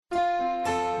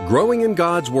growing in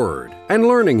God's Word, and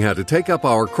learning how to take up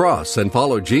our cross and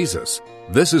follow Jesus.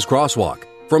 This is Crosswalk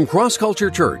from Cross Culture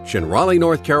Church in Raleigh,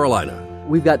 North Carolina.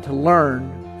 We've got to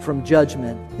learn from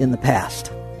judgment in the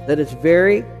past. That it's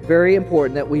very, very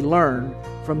important that we learn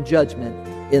from judgment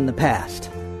in the past.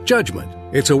 Judgment.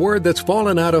 It's a word that's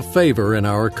fallen out of favor in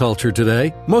our culture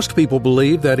today. Most people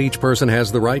believe that each person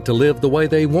has the right to live the way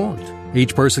they want.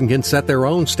 Each person can set their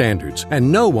own standards,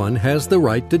 and no one has the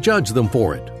right to judge them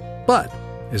for it. But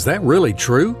is that really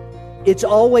true? It's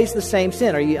always the same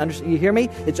sin. You hear me?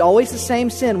 It's always the same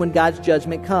sin when God's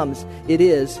judgment comes. It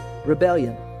is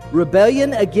rebellion.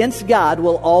 Rebellion against God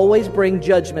will always bring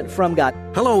judgment from God.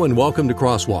 Hello and welcome to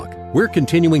Crosswalk. We're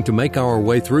continuing to make our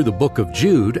way through the book of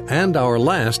Jude and our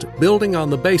last Building on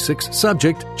the Basics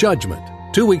subject, Judgment.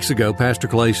 2 weeks ago, Pastor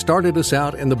Clay started us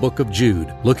out in the book of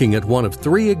Jude, looking at one of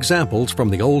 3 examples from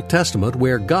the Old Testament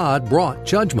where God brought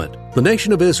judgment. The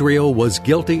nation of Israel was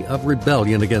guilty of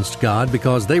rebellion against God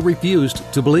because they refused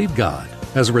to believe God.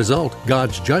 As a result,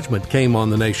 God's judgment came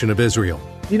on the nation of Israel.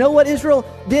 You know what Israel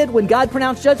did when God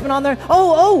pronounced judgment on there?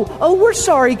 Oh, we're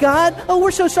sorry, God. Oh,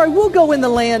 we're so sorry. We'll go in the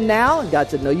land now. And God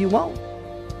said, no, you won't.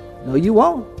 No, you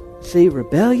won't. See,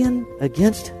 rebellion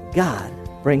against God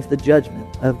brings the judgment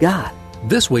of God.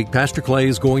 This week, Pastor Clay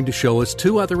is going to show us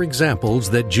 2 other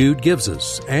examples that Jude gives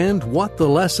us and what the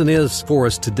lesson is for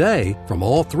us today from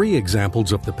all 3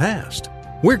 examples of the past.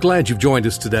 We're glad you've joined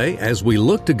us today as we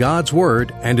look to God's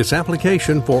Word and its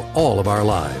application for all of our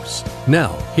lives.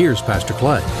 Now, here's Pastor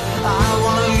Clay. I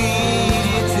want to lead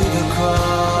you to the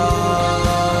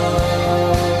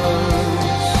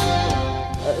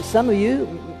cross. Some of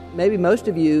you, maybe most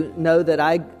of you, know that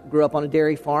I grew up on a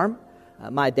dairy farm.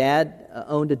 My dad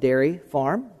owned a dairy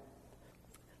farm.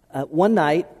 One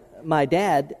night, my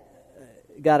dad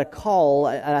got a call,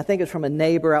 and I think it's from a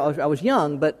neighbor. I was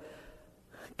young, but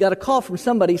got a call from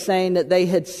somebody saying that they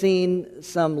had seen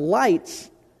some lights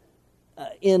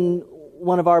in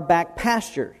one of our back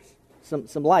pastures, some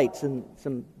lights in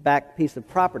some back piece of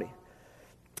property.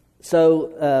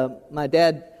 So my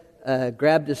dad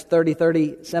grabbed his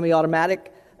 30-30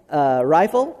 semi-automatic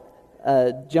rifle,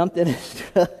 jumped in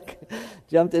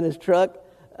his truck,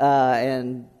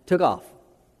 and took off.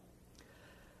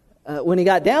 When he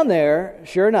got down there,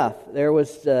 sure enough, there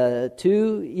was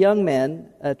 2 young men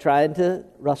trying to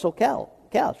rustle cows,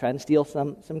 trying to steal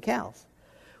some cows.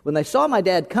 When they saw my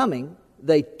dad coming,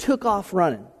 they took off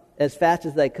running as fast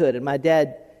as they could, and my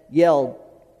dad yelled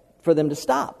for them to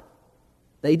stop.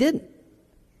 They didn't.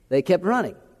 They kept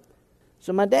running.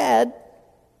 So my dad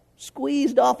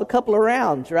squeezed off a couple of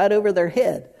rounds right over their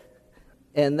head,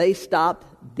 and they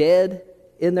stopped dead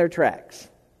in their tracks.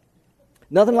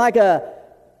 Nothing like a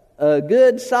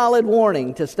good, solid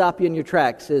warning to stop you in your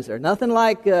tracks, is there? Nothing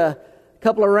like a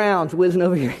couple of rounds whizzing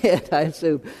over your head, I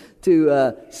assume,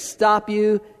 to stop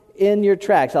you in your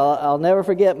tracks. I'll never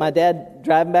forget my dad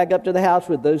driving back up to the house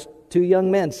with those 2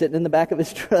 young men sitting in the back of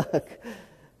his truck.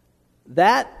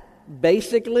 That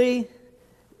basically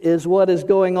is what is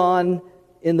going on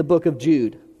in the book of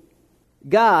Jude.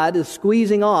 God is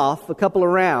squeezing off a couple of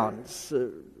rounds,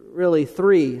 really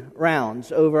 3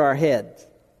 rounds over our heads.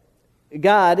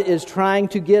 God is trying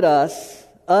to get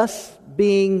us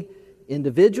being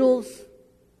individuals,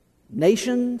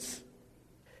 nations,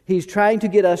 He's trying to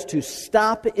get us to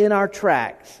stop in our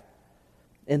tracks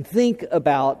and think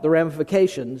about the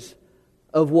ramifications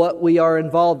of what we are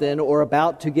involved in or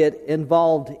about to get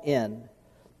involved in.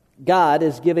 God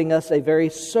is giving us a very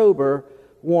sober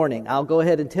warning. I'll go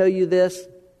ahead and tell you this,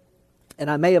 and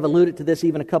I may have alluded to this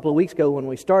even a couple of weeks ago when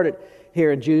we started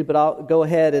here in Jude, but I'll go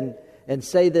ahead and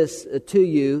say this to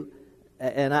you,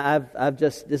 and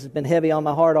this has been heavy on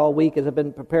my heart all week as I've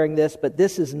been preparing this, but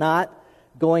this is not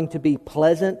going to be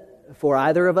pleasant for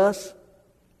either of us.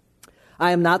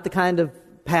 I am not the kind of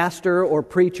pastor or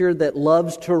preacher that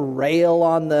loves to rail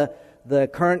on the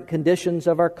current conditions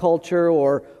of our culture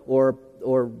or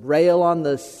rail on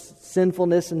the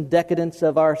sinfulness and decadence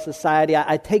of our society.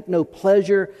 I take no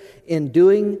pleasure in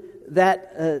doing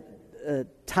that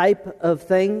type of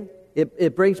thing.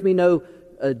 It brings me no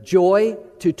joy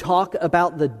to talk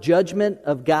about the judgment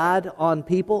of God on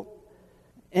people.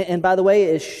 And by the way,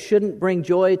 it shouldn't bring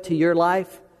joy to your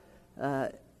life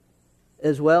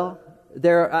as well.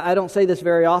 I don't say this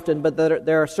very often, but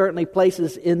there are certainly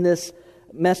places in this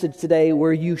message today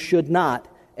where you should not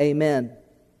amen.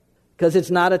 Because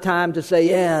it's not a time to say,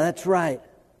 yeah, that's right.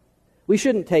 We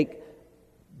shouldn't take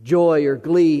joy or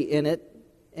glee in it.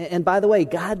 And by the way,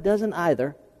 God doesn't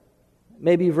either.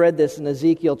 Maybe you've read this in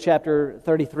Ezekiel chapter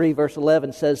 33, verse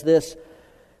 11 says this: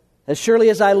 "As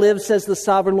surely as I live, says the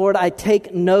sovereign Lord, I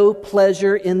take no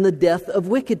pleasure in the death of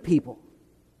wicked people."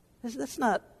 That's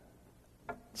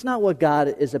not what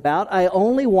God is about. I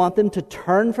only want them to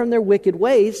turn from their wicked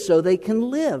ways so they can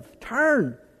live.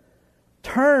 Turn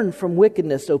from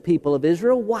wickedness, O people of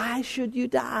Israel. Why should you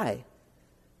die?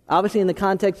 Obviously, in the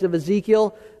context of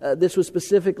Ezekiel, this was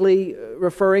specifically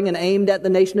referring and aimed at the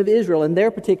nation of Israel and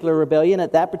their particular rebellion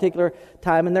at that particular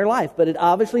time in their life. But it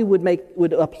obviously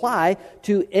would apply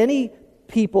to any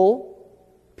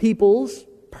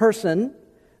person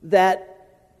that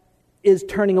is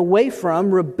turning away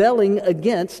from, rebelling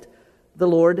against the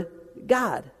Lord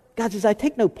God. God says, I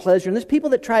take no pleasure in this.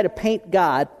 People that try to paint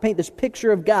this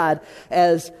picture of God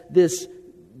as this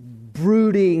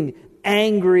brooding,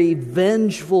 angry,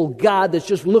 vengeful God that's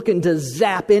just looking to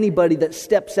zap anybody that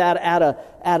steps out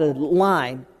of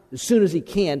line as soon as he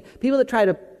can. People that try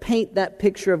to paint that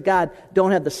picture of God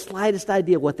don't have the slightest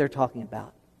idea what they're talking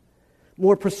about.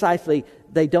 More precisely,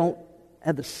 they don't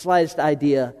have the slightest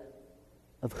idea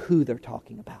of who they're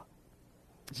talking about.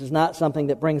 This is not something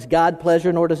that brings God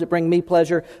pleasure, nor does it bring me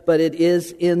pleasure, but it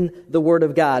is in the Word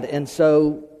of God. And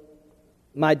so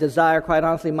my desire, quite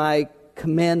honestly, my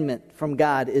commandment from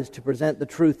God is to present the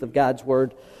truth of God's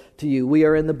Word to you. We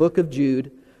are in the book of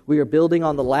Jude. We are building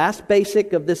on the last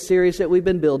basic of this series that we've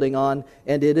been building on,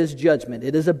 and it is judgment.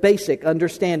 It is a basic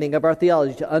understanding of our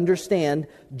theology, to understand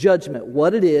judgment,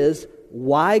 what it is,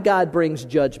 why God brings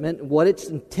judgment, what its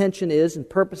intention is and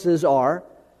purposes are.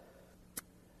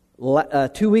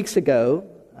 2 weeks ago,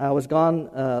 I was gone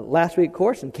last week, of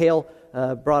course, and Cale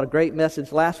brought a great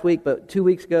message last week, but 2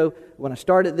 weeks ago, when I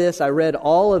started this, I read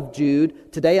all of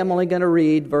Jude. Today I'm only going to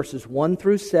read verses 1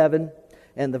 through 7,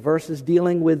 and the verses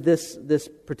dealing with this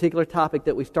particular topic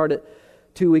that we started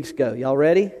 2 weeks ago. Y'all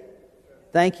ready?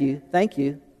 Thank you.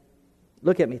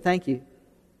 Look at me. Thank you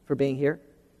for being here.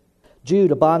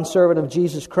 Jude, a bondservant of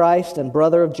Jesus Christ and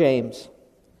brother of James,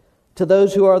 to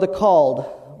those who are the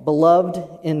called,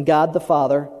 beloved in God the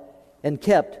Father, and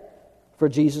kept for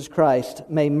Jesus Christ,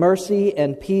 may mercy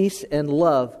and peace and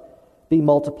love be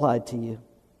multiplied to you.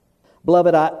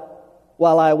 Beloved,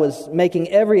 while I was making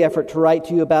every effort to write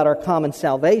to you about our common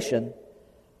salvation,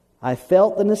 I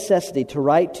felt the necessity to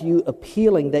write to you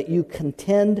appealing that you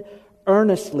contend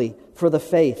earnestly for the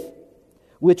faith,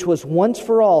 which was once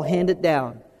for all handed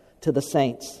down to the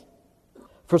saints.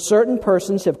 For certain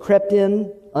persons have crept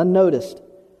in unnoticed,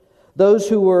 those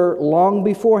who were long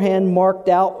beforehand marked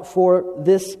out for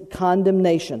this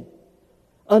condemnation,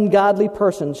 ungodly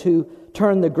persons who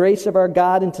turn the grace of our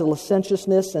God into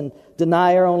licentiousness and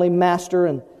deny our only Master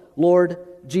and Lord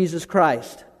Jesus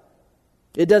Christ.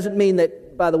 It doesn't mean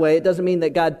that, by the way, it doesn't mean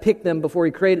that God picked them before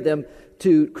He created them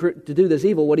to do this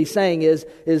evil. What He's saying is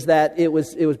that it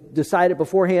was decided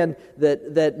beforehand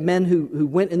that men who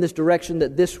went in this direction,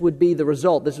 that this would be the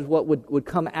result. This is what would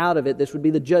come out of it. This would be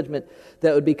the judgment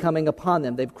that would be coming upon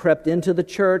them. They've crept into the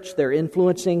church. They're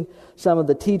influencing some of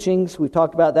the teachings. We've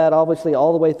talked about that, obviously,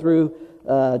 all the way through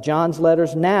John's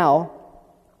letters. Now,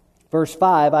 verse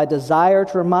 5, I desire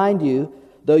to remind you,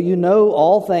 though you know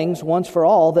all things once for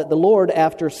all, that the Lord,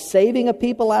 after saving a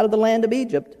people out of the land of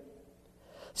Egypt,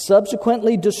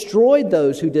 subsequently destroyed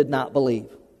those who did not believe.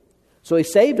 So He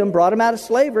saved them, brought them out of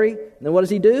slavery, and then what does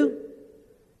He do?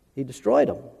 He destroyed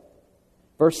them.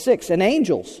 Verse 6, and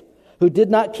angels who did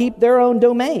not keep their own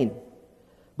domain,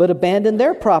 but abandoned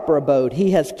their proper abode,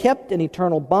 He has kept in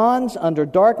eternal bonds under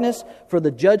darkness for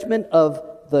the judgment of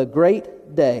the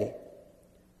great day.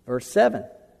 Verse 7,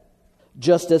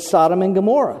 just as Sodom and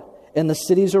Gomorrah and the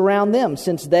cities around them,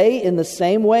 since they, in the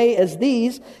same way as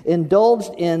these,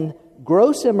 indulged in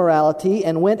gross immorality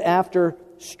and went after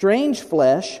strange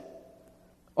flesh,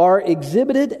 are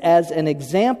exhibited as an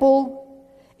example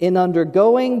in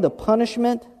undergoing the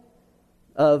punishment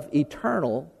of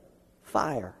eternal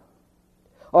fire.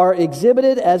 Are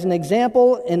exhibited as an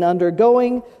example in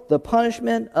undergoing the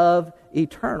punishment of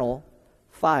eternal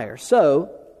fire.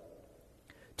 So,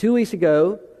 2 weeks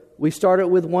ago, we started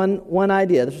with one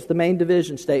idea. This was the main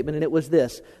division statement, and it was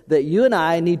this: that you and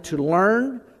I need to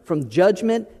learn from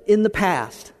judgment in the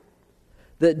past.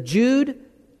 That Jude,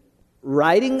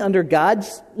 writing under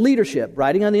God's leadership,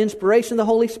 writing on the inspiration of the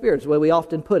Holy Spirit, is the way we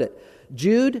often put it.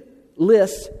 Jude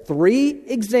lists 3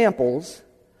 examples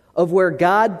of where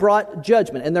God brought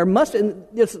judgment. And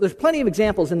there's plenty of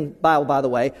examples in the Bible, by the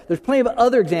way. There's plenty of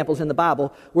other examples in the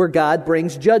Bible where God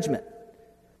brings judgment.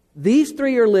 These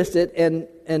 3 are listed,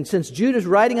 and since Jude is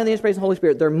writing on the inspiration of the Holy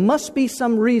Spirit, there must be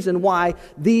some reason why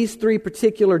these 3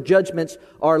 particular judgments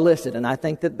are listed. And I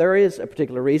think that there is a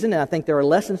particular reason, and I think there are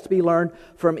lessons to be learned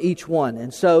from each one.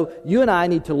 And so you and I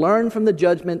need to learn from the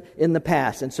judgment in the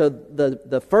past. And so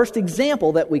the first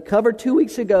example that we covered 2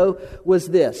 weeks ago was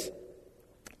this.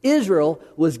 Israel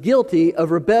was guilty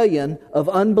of rebellion, of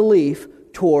unbelief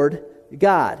toward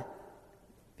God.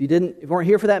 If you weren't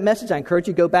here for that message, I encourage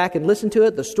you to go back and listen to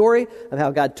it. The story of how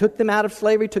God took them out of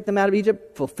slavery, took them out of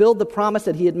Egypt, fulfilled the promise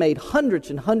that He had made hundreds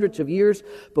and hundreds of years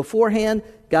beforehand.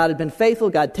 God had been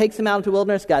faithful. God takes them out into the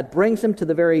wilderness. God brings them to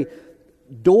the very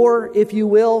door, if you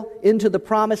will, into the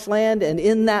promised land. And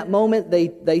in that moment,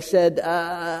 they said,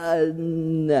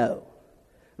 no.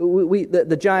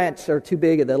 The giants are too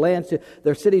big,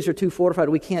 their cities are too fortified.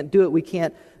 We can't do it. We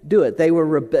can't do it. They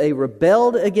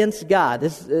rebelled against God.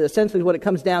 This is essentially what it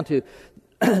comes down to.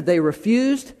 They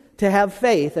refused to have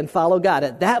faith and follow God.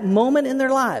 At that moment in their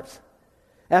lives,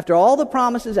 after all the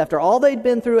promises, after all they'd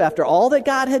been through, after all that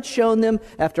God had shown them,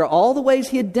 after all the ways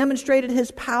He had demonstrated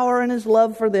His power and His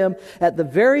love for them, at the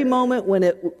very moment when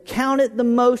it counted the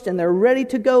most and they're ready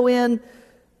to go in,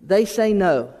 they say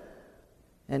no.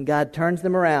 And God turns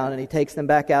them around and He takes them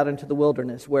back out into the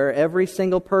wilderness, where every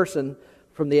single person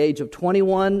from the age of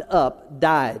 21 up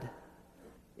died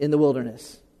in the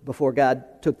wilderness before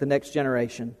God took the next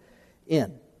generation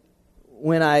in.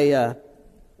 When I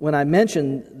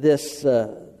mentioned this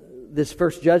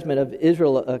first judgment of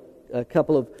Israel a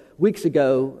couple of weeks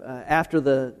ago, after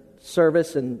the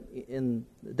service and in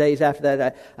the days after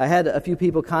that, I had a few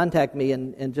people contact me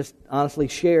and just honestly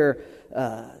share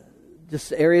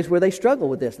just areas where they struggle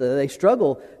with this. They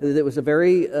struggle. It was a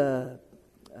very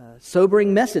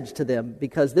sobering message to them,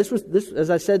 because this, as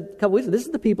I said a couple weeks ago, this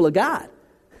is the people of God,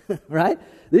 right?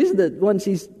 These are the ones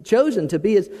He's chosen to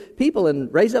be His people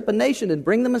and raise up a nation and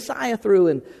bring the Messiah through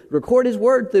and record His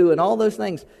word through and all those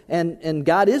things. And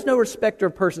God is no respecter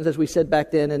of persons, as we said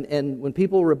back then. And when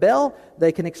people rebel,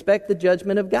 they can expect the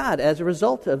judgment of God as a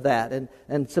result of that.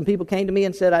 And some people came to me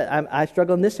and said, I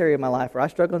struggle in this area of my life, or I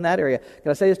struggle in that area.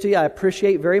 Can I say this to you? I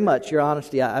appreciate very much your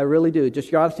honesty. I really do.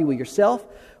 Just your honesty with yourself,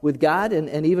 with God,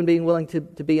 and even being willing to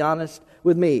be honest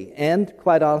with me. And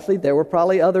quite honestly, there were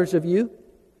probably others of you,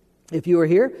 if you were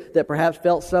here, that perhaps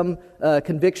felt some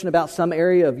conviction about some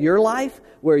area of your life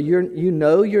where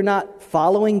you're not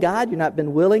following God, you've not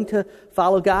been willing to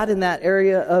follow God in that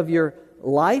area of your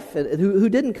life, who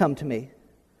didn't come to me.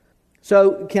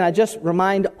 So can I just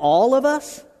remind all of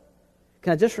us?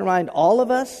 Can I just remind all of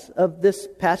us of this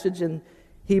passage in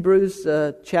Hebrews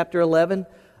chapter 11?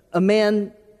 A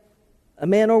man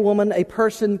or woman, a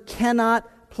person cannot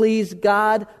please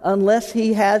God unless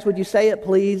he has, would you say it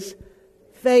please,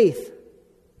 faith.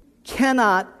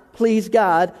 Cannot please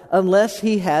God unless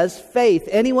he has faith.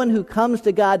 Anyone who comes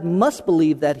to God must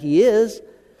believe that He is,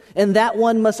 and that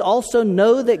one must also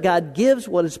know that God gives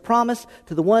what is promised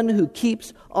to the one who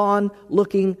keeps on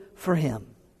looking for Him.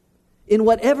 In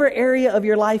whatever area of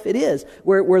your life it is,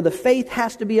 where the faith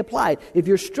has to be applied. If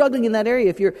you're struggling in that area,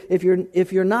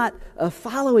 if you're not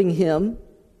following Him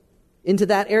into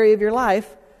that area of your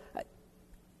life,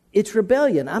 it's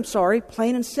rebellion. I'm sorry,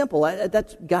 plain and simple.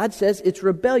 God says it's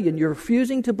rebellion. You're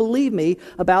refusing to believe me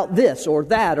about this or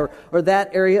that or that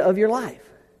area of your life.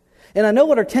 And I know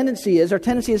what our tendency is. Our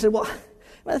tendency is to say, well,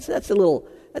 that's a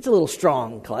little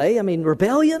strong, Clay. I mean,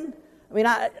 rebellion? I mean,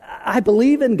 I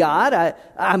believe in God.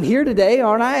 I'm here today,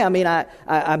 aren't I? I mean,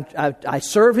 I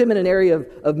serve Him in an area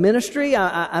of ministry.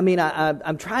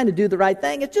 I'm trying to do the right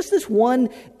thing. It's just this one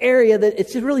area that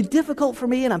it's just really difficult for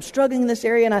me, and I'm struggling in this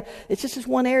area, and it's just this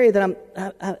one area that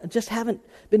I just haven't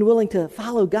been willing to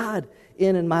follow God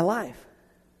in my life.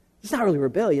 It's not really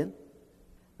rebellion.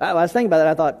 I was thinking about that.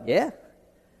 I thought, yeah,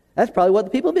 that's probably what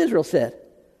the people of Israel said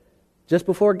just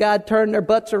before God turned their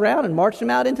butts around and marched them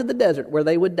out into the desert where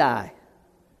they would die.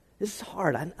 This is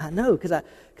hard. I know, because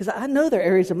I know there are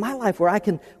areas of my life where I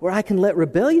can let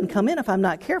rebellion come in if I'm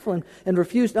not careful and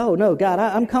refuse. Oh no, God,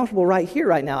 I'm comfortable right here,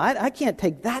 right now. I can't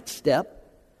take that step.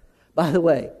 By the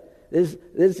way, this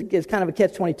is kind of a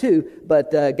catch-22,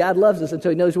 but God loves us, and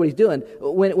so He knows what He's doing.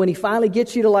 When He finally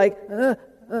gets you to when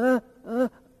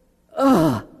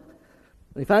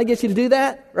He finally gets you to do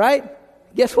that, right?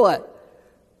 Guess what?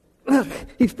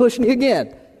 He's pushing you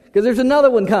again, because there's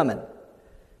another one coming.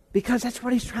 Because that's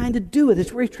what He's trying to do with us.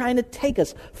 It's where He's trying to take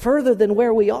us further than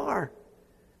where we are.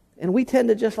 And we tend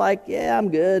to just like, yeah, I'm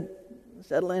good.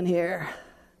 Settle in here.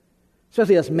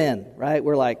 Especially us men, right?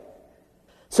 We're like,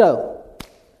 so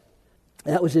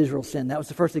that was Israel's sin. That was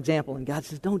the first example. And God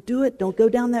says, don't do it. Don't go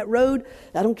down that road.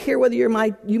 I don't care whether you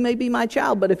may be my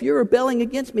child, but if you're rebelling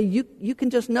against me, you can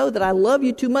just know that I love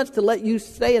you too much to let you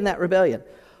stay in that rebellion.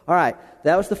 All right,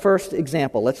 that was the first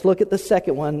example. Let's look at the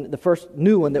second one, the first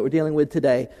new one that we're dealing with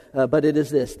today. But it is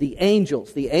this. The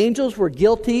angels. The angels were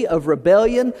guilty of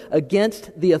rebellion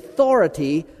against the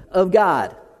authority of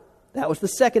God. That was the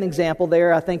second example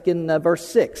there, I think, in verse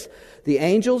 6. The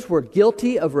angels were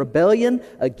guilty of rebellion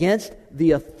against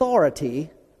the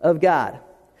authority of God.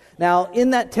 Now,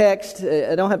 in that text,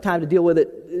 I don't have time to deal with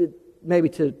it maybe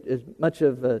to as much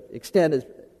of an extent as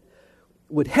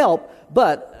would help,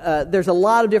 but there's a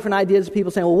lot of different ideas of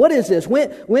people saying, well, what is this?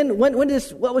 What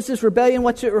was this rebellion?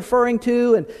 What's it referring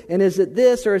to? And is it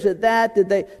this or is it that?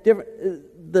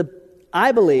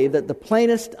 I believe that the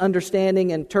plainest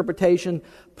understanding and interpretation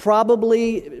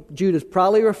Jude is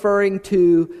probably referring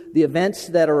to the events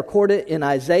that are recorded in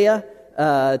Isaiah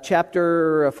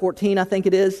chapter 14, I think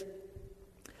it is,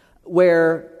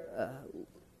 where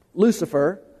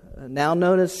Lucifer, now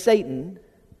known as Satan,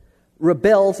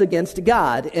 rebels against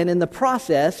God. And in the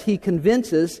process, he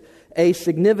convinces a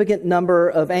significant number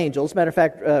of angels. Matter of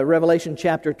fact, Revelation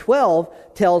chapter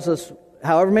 12 tells us,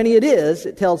 however many it is,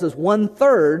 it tells us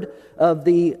 1/3 of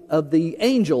the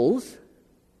angels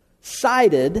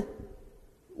sided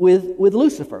with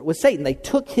Lucifer, with Satan. They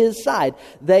took his side.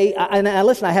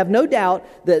 Listen, I have no doubt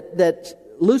that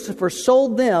Lucifer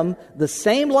sold them the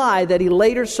same lie that he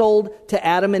later sold to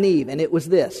Adam and Eve. And it was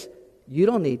this: you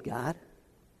don't need God.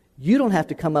 You don't have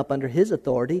to come up under his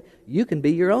authority. You can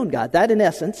be your own God. That, in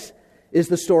essence, is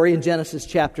the story in Genesis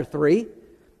chapter 3.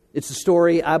 It's the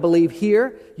story, I believe,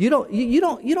 here. You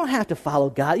don't have to follow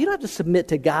God. You don't have to submit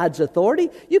to God's authority.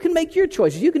 You can make your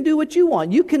choices. You can do what you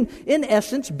want. You can, in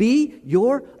essence, be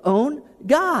your own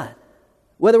God.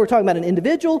 Whether we're talking about an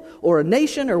individual or a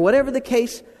nation or whatever the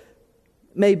case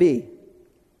may be.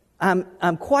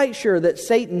 I'm quite sure that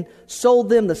Satan sold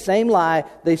them the same lie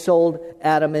they sold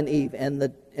Adam and Eve.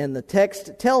 And the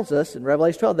text tells us in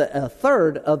Revelation 12 that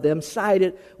 1/3 of them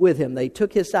sided with him. They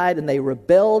took his side and they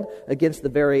rebelled against the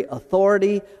very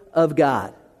authority of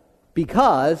God.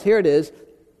 Because, here it is,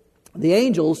 the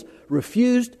angels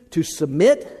refused to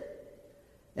submit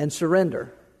and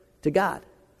surrender to God.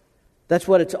 That's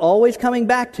what it's always coming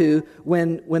back to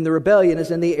when the rebellion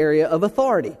is in the area of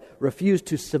authority. Refuse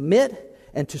to submit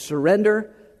and to surrender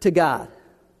to God.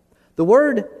 The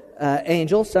word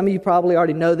angel, some of you probably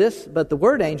already know this, but the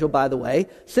word angel, by the way,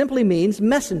 simply means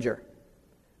messenger.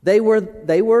 They were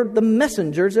the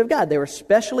messengers of God. They were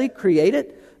specially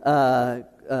created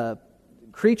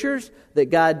creatures that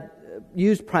God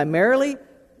used primarily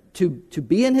to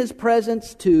be in his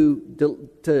presence, to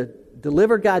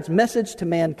deliver God's message to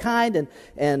mankind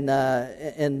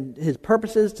and his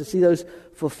purposes, to see those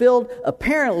fulfilled.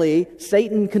 Apparently,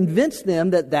 Satan convinced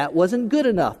them that wasn't good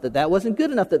enough,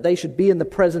 that they should be in the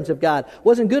presence of God.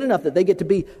 Wasn't good enough that they get to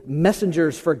be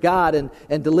messengers for God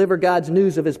and deliver God's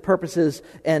news of his purposes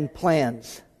and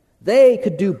plans. They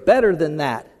could do better than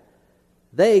that.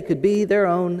 They could be their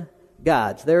own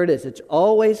gods. There it is. It's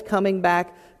always coming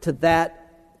back to that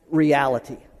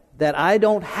reality. That I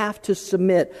don't have to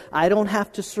submit, I don't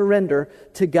have to surrender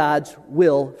to God's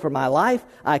will for my life.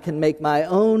 I can make my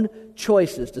own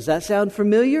choices. Does that sound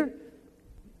familiar?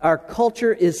 Our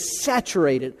culture is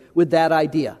saturated with that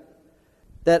idea.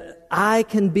 That I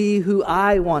can be who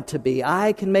I want to be.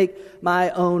 I can make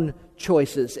my own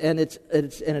choices. And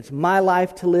it's my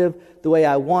life to live the way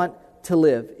I want to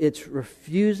live. It's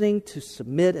refusing to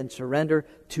submit and surrender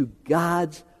to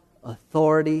God's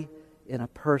authority in a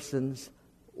person's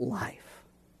life.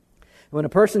 When a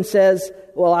person says,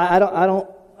 "Well, I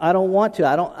don't want to.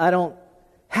 I don't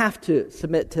have to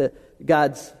submit to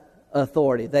God's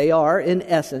authority," they are, in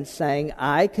essence, saying,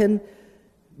 "I can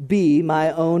be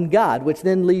my own God," which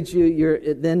then leads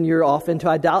you're off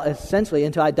into essentially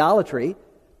into idolatry,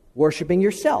 worshiping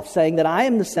yourself, saying that I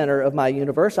am the center of my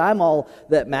universe. I'm all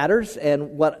that matters,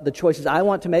 and what the choices I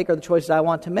want to make are the choices I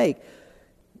want to make.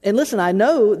 And listen, I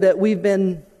know that we've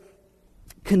been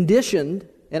conditioned.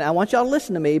 And I want y'all to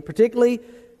listen to me, particularly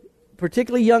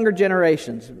younger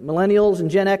generations, millennials and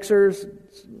Gen Xers,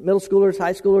 middle schoolers,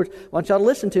 high schoolers. I want y'all to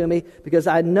listen to me because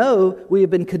I know we have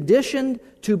been conditioned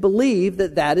to believe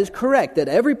that is correct, that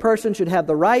every person should have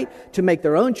the right to make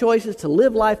their own choices, to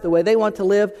live life the way they want to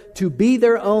live, to be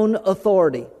their own authority,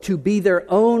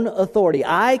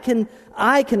 I can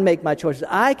make my choices.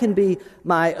 I can be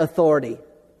my authority.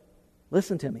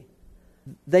 Listen to me.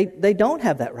 They don't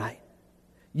have that right.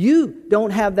 You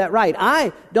don't have that right.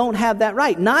 I don't have that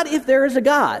right. Not if there is a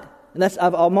God. And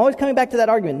I'm always coming back to that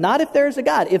argument. Not if there is a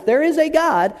God. If there is a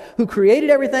God who created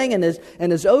everything and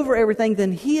is over everything,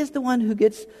 then he is the one who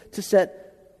gets to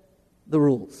set the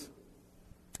rules.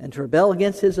 And to rebel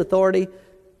against his authority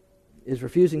is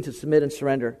refusing to submit and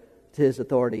surrender to his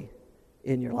authority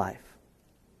in your life.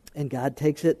 And God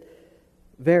takes it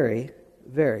very,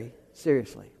 very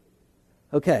seriously.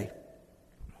 Okay,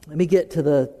 let me get to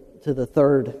the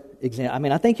third example. I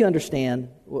mean, I think you understand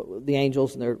the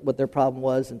angels and what their problem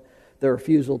was and their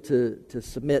refusal to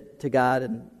submit to God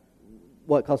and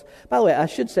what caused. By the way, I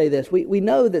should say this. We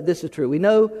know that this is true. We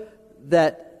know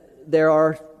that there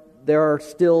are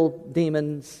still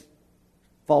demons,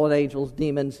 fallen angels,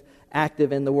 demons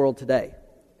active in the world today.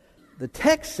 The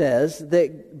text says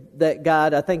that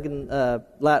God, I think in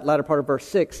latter part of verse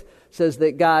 6, says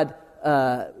that God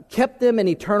kept them in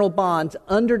eternal bonds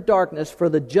under darkness for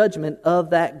the judgment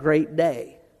of that great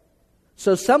day.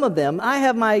 So some of them, I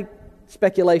have my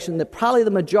speculation that probably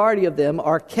the majority of them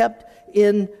are kept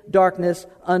in darkness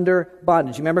under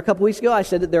bondage. You remember a couple weeks ago I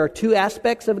said that there are two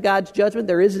aspects of God's judgment.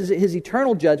 There is His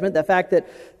eternal judgment, the fact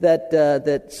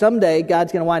that someday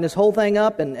God's going to wind this whole thing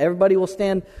up and everybody will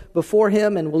stand before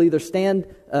Him and will either stand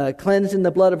cleansed in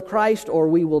the blood of Christ or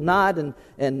we will not.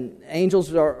 And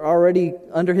angels are already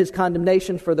under His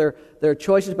condemnation for their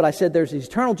choices. But I said there's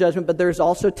eternal judgment, but there's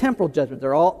also temporal judgment.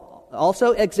 They're all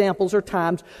also examples or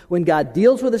times when God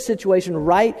deals with a situation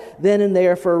right then and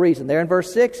there for a reason. There in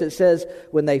verse 6 it says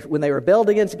when they rebelled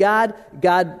against God,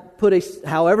 God put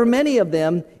however many of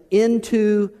them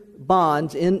into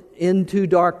bonds, into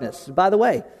darkness. By the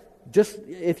way, just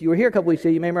if you were here a couple weeks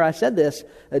ago, you remember I said this.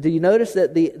 Do you notice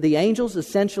that the angels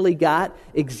essentially got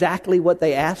exactly what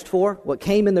they asked for? What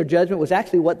came in their judgment was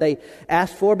actually what they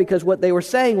asked for, because what they were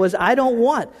saying was, I don't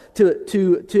want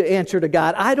to answer to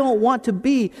God. I don't want to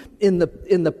be in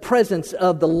the presence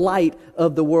of the light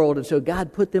of the world. And so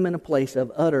God put them in a place of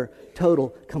utter, total,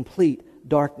 complete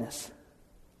darkness.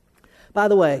 By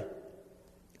the way,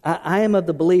 I am of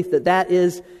the belief that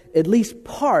is at least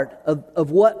part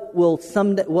of what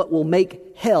will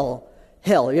make hell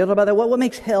hell. You know about that? What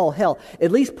makes hell hell? At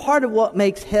least part of what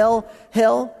makes hell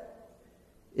hell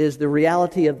is the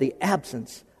reality of the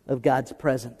absence of God's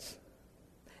presence.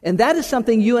 And that is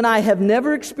something you and I have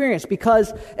never experienced,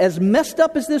 because as messed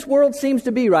up as this world seems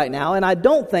to be right now, and I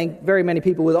don't think very many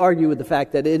people would argue with the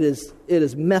fact that it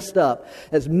is messed up.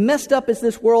 As messed up as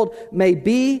this world may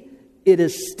be, it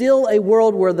is still a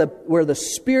world where the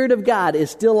Spirit of God is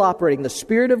still operating. The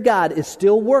Spirit of God is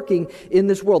still working in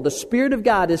this world. The Spirit of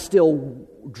God is still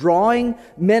drawing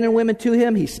men and women to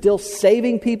Him. He's still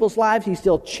saving people's lives. He's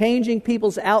still changing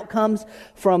people's outcomes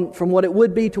from what it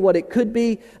would be to what it could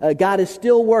be. God is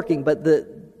still working.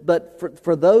 But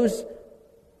for those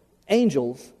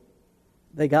angels,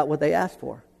 they got what they asked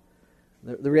for.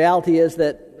 The reality is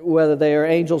that whether they are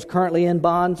angels currently in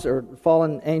bonds or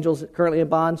fallen angels currently in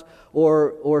bonds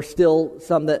or still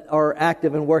some that are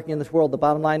active and working in this world, the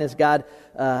bottom line is God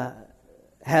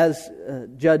has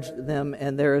judged them,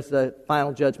 and there is a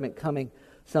final judgment coming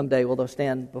someday. Will they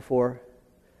stand before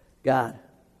God?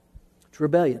 It's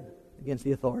rebellion against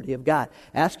the authority of God.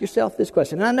 Ask yourself this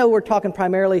question. And I know we're talking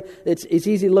primarily, it's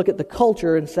easy to look at the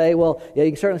culture and say, well, yeah,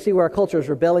 you can certainly see where our culture is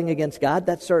rebelling against God.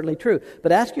 That's certainly true.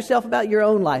 But ask yourself about your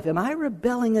own life. Am I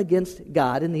rebelling against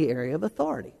God in the area of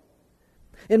authority?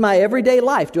 In my everyday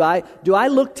life, do I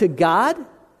look to God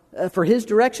for His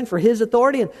direction, for His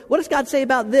authority? And what does God say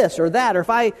about this or that? Or if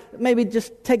I maybe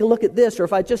just take a look at this, or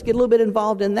if I just get a little bit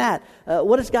involved in that,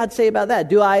 what does God say about that?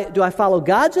 Do I follow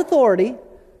God's authority,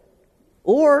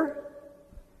 or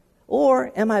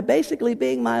am I basically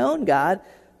being my own God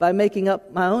by making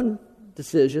up my own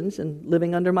decisions and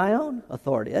living under my own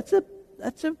authority? That's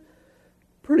a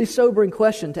pretty sobering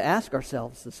question to ask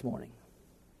ourselves this morning.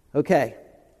 Okay,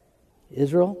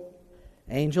 Israel,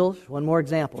 angels, one more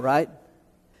example, right?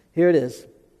 Here it is.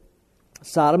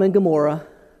 Sodom and Gomorrah,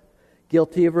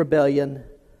 guilty of rebellion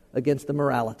against the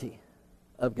morality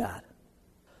of God.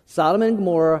 Sodom and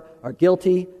Gomorrah are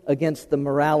guilty against the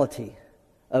morality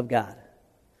of God.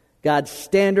 God's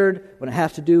standard when it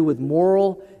has to do with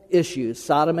moral issues,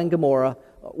 Sodom and Gomorrah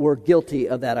were guilty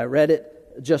of that. I read it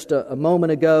just a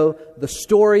moment ago. The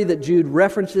story that Jude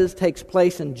references takes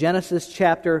place in Genesis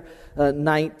chapter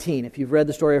 19. If you've read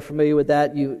the story or are familiar with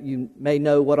that, you may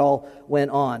know what all went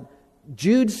on.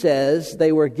 Jude says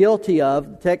they were guilty of,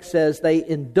 the text says they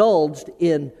indulged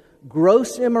in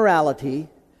gross immorality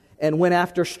and went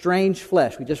after strange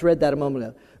flesh. We just read that a moment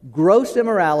ago. Gross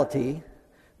immorality.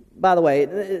 By the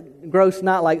way, gross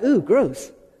not like, ooh, gross.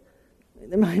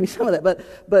 There might be some of that,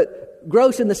 but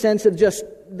gross in the sense of just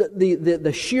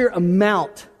the sheer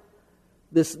amount,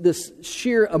 this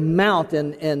sheer amount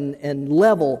and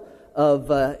level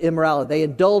of immorality. They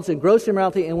indulged in gross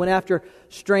immorality and went after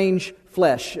strange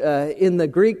flesh. In the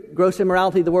Greek, gross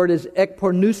immorality, the word is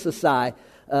ekpornusasai,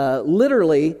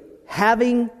 literally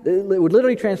it would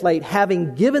literally translate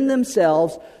having given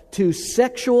themselves to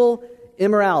sexual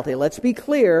immorality. Let's be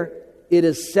clear, it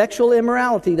is sexual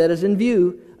immorality that is in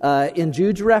view in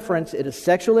Jude's reference, it is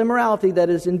sexual immorality that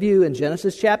is in view in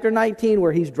Genesis chapter 19,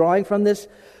 where he's drawing from this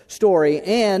story.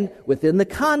 And within the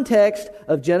context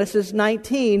of Genesis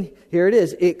 19, here it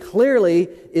is. It clearly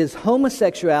is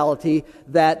homosexuality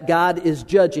that God is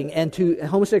judging, and to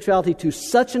homosexuality to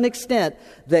such an extent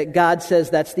that God says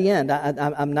that's the end.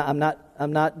 I'm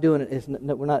not doing it.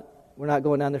 We're not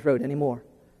going down this road anymore.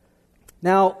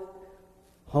 Now,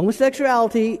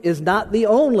 homosexuality is not the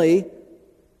only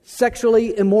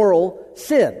sexually immoral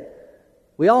sin.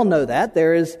 We all know that.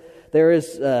 There is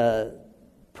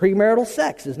premarital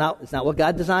sex is not what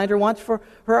God designed or wants for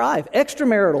her life.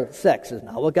 Extramarital sex is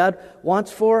not what God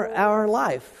wants for our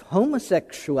life.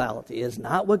 Homosexuality is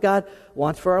not what God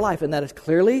wants for our life, and that is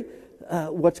clearly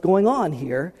what's going on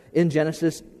here in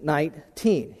Genesis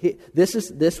 19.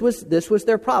 This was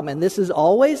their problem, and this is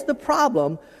always the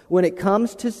problem when it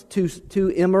comes to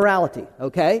immorality.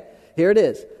 Okay, here it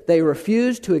is. They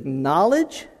refuse to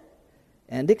acknowledge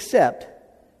and accept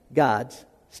God's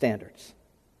standards.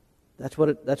 That's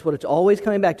what it's always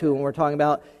coming back to when we're talking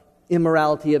about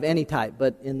immorality of any type.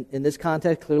 But in this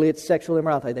context, clearly it's sexual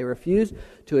immorality. They refuse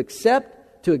to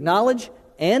accept, to acknowledge,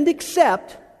 and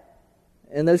accept.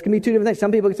 And those can be two different things.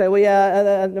 Some people can say, well,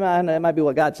 yeah, that might be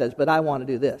what God says, but I want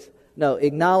to do this. No,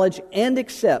 acknowledge and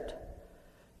accept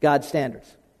God's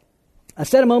standards. I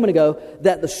said a moment ago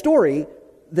that the story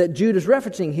that Jude is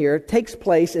referencing here takes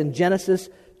place in Genesis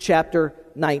chapter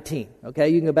 19. Okay,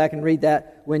 you can go back and read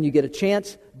that when you get a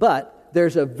chance. But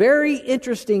there's a very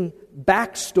interesting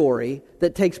backstory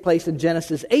that takes place in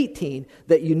Genesis 18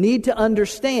 that you need to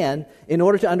understand in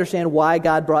order to understand why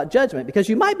God brought judgment. Because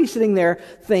you might be sitting there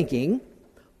thinking,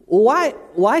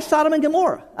 why Sodom and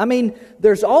Gomorrah? I mean,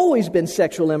 there's always been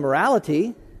sexual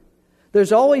immorality.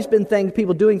 There's always been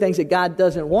people doing things that God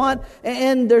doesn't want,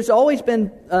 and there's always been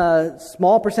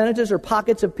small percentages or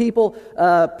pockets of people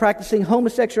practicing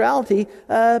homosexuality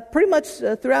pretty much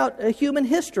throughout human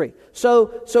history.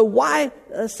 So why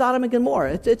Sodom and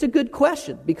Gomorrah? It's a good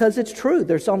question, because it's true.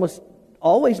 There's almost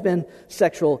always been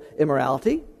sexual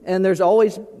immorality, and there's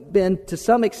always been, to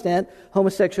some extent,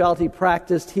 homosexuality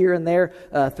practiced here and there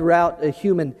throughout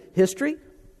human history.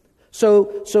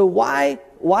 So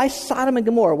why Sodom and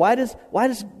Gomorrah? Why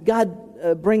does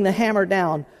God bring the hammer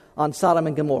down on Sodom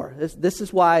and Gomorrah? This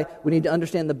is why we need to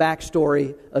understand the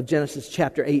backstory of Genesis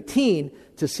chapter 18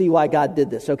 to see why God did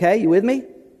this. Okay, you with me?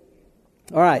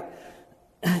 All right.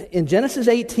 In Genesis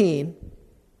 18,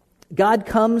 God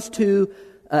comes to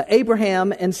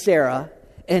Abraham and Sarah,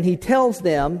 and he tells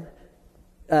them,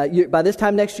 by this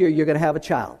time next year, you're going to have a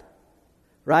child.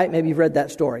 Right? Maybe you've read that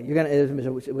story.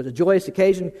 It was a joyous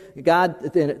occasion.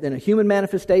 God, in a human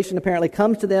manifestation, apparently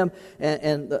comes to them,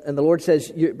 and the Lord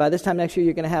says, by this time next year,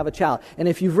 you're going to have a child. And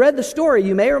if you've read the story,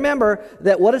 you may remember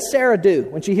that what does Sarah do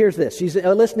when she hears this? She's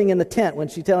listening in the tent when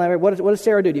she's telling everybody, what does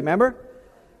Sarah do? Do you remember?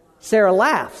 Sarah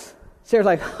laughs. Sarah's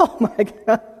like, oh my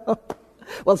God.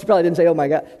 Well, she probably didn't say, oh my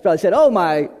God. She probably said, oh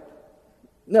my.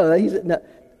 No.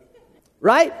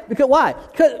 Right? Because why?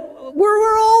 Because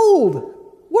we're old.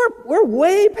 We're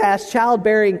way past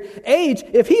childbearing age.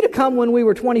 If he'd have come when we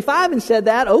were 25 and said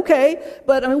that, okay.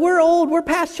 But I mean, we're old. We're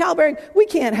past childbearing. We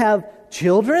can't have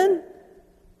children,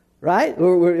 right?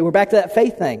 We're back to that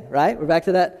faith thing, right? We're back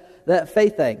to that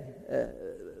faith thing.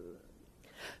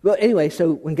 Well, anyway,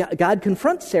 so when God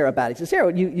confronts Sarah about it, he says,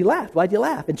 Sarah, you laughed. Why'd you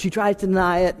laugh? And she tries to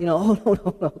deny it.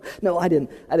 No, I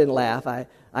didn't laugh.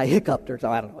 I hiccuped or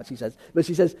something. I don't know what she says. But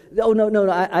she says, no,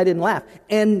 I didn't laugh.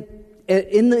 And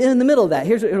in the middle of that,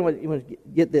 here's what you want to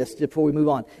get this before we move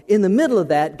on. In the middle of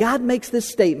that, God makes this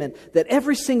statement that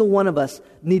every single one of us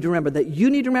need to remember, that you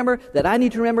need to remember, that I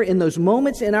need to remember in those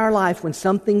moments in our life when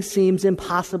something seems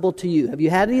impossible to you. Have you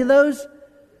had any of those?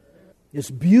 This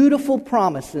beautiful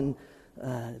promise in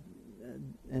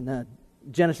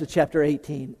Genesis chapter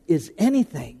 18, is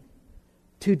anything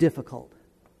too difficult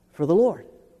for the Lord?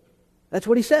 That's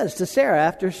what he says to Sarah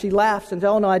after she laughs and says,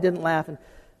 oh no, I didn't laugh. And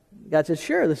God says,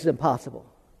 sure, this is impossible.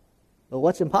 But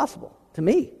what's impossible to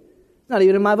me? It's not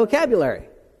even in my vocabulary.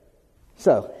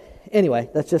 So, anyway,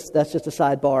 that's just a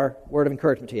sidebar word of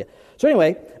encouragement to you. So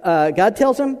anyway, God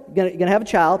tells him, you're going to have a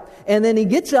child. And then he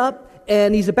gets up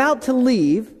and he's about to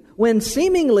leave when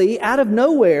seemingly out of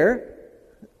nowhere,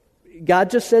 God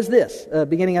just says this,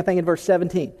 beginning, I think, in verse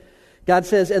 17. God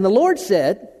says, and the Lord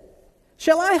said,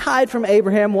 shall I hide from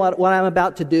Abraham what I'm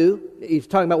about to do? He's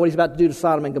talking about what he's about to do to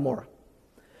Sodom and Gomorrah.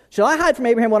 Shall I hide from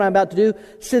Abraham what I'm about to do?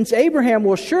 Since Abraham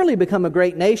will surely become a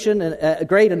great nation, a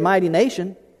great and mighty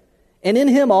nation, and in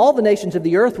him all the nations of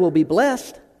the earth will be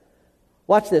blessed.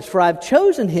 Watch this. For I've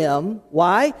chosen him.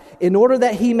 Why? In order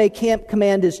that he may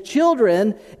command his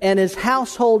children and his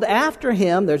household after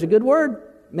him. There's a good word,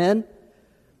 men.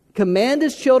 command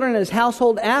his children and his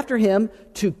household after him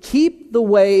to keep the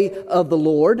way of the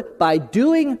Lord by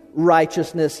doing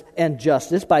righteousness and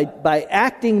justice, by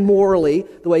acting morally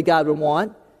the way God would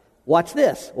want. Watch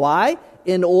this. Why?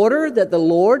 In order that the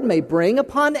Lord may bring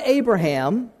upon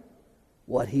Abraham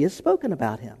what he has spoken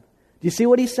about him. Do you see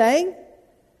what he's saying?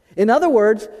 In other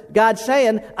words, God's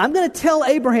saying, I'm going to tell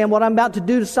Abraham what I'm about to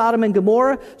do to Sodom and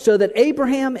Gomorrah so that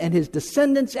Abraham and his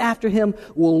descendants after him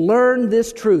will learn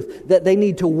this truth, that they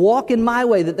need to walk in my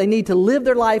way, that they need to live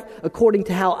their life according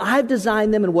to how I've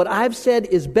designed them and what I've said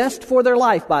is best for their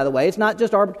life, by the way. It's not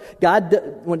just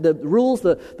God, when the rules,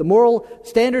 the moral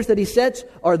standards that he sets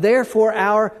are there for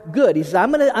our good. He says,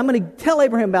 I'm going to tell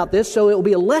Abraham about this so it will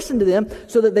be a lesson to them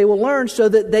so that they will learn, so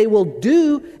that they will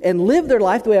do and live their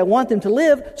life the way I want them to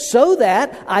live, so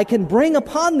that I can bring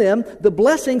upon them the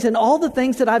blessings and all the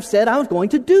things that I've said I was going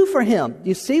to do for him. Do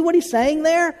you see what he's saying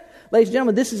there? Ladies and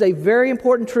gentlemen, this is a very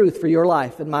important truth for your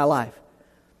life and my life.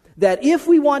 That if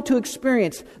we want to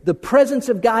experience the presence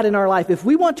of God in our life, if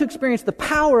we want to experience the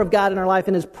power of God in our life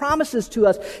and his promises to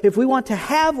us, if we want to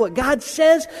have what God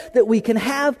says that we can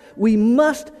have, we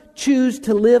must choose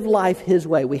to live life his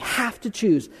way. We have to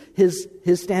choose his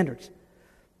standards,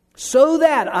 so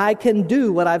that I can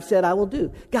do what I've said I will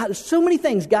do. God, there's so many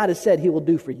things God has said he will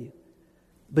do for you.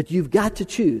 But you've got to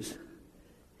choose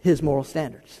his moral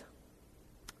standards.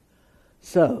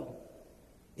 So,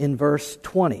 in verse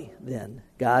 20, then,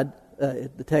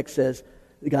 the text says,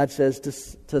 God says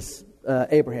to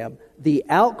Abraham, the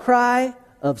outcry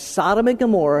of Sodom and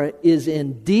Gomorrah is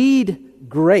indeed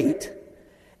great,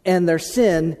 and their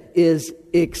sin is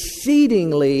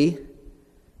exceedingly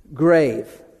grave.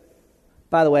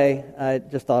 By the way, I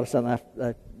just thought of something.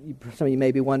 Some of you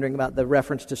may be wondering about the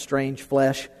reference to strange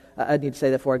flesh. I need to say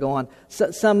that before I go on.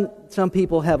 Some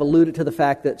people have alluded to the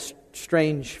fact that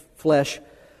strange flesh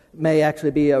may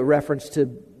actually be a reference to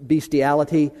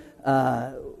bestiality.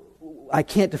 I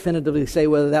can't definitively say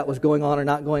whether that was going on or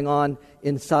not going on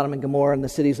in Sodom and Gomorrah and the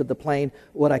cities of the plain.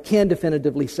 What I can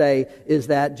definitively say is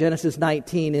that Genesis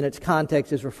 19 in its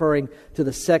context is referring to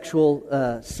the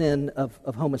sexual sin of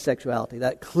homosexuality.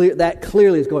 That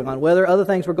clearly is going on. Whether other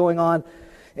things were going on,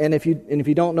 and if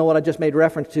you don't know what I just made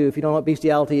reference to, if you don't know what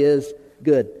bestiality is,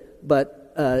 good.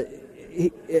 But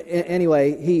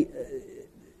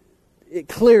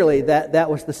clearly that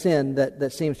was the sin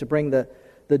that seems to bring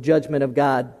the judgment of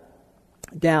God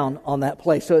down on that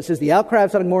place. So it says, the outcry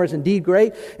of Sodom and Gomorrah is indeed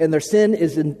great, and their sin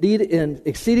is indeed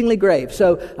exceedingly grave.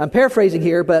 So I'm paraphrasing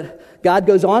here, but God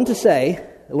goes on to say,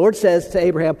 the Lord says to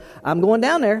Abraham, I'm going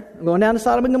down there. I'm going down to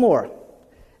Sodom and Gomorrah,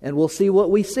 and we'll see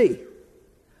what we see.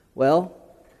 Well,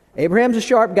 Abraham's a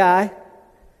sharp guy.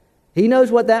 He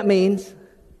knows what that means.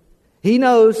 He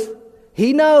knows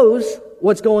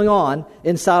what's going on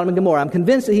in Sodom and Gomorrah. I'm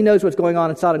convinced that he knows what's going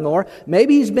on in Sodom and Gomorrah.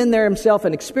 Maybe he's been there himself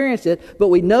and experienced it, but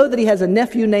we know that he has a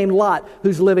nephew named Lot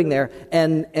who's living there.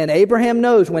 And Abraham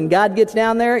knows when God gets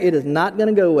down there, it is not going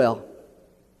to go well.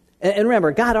 And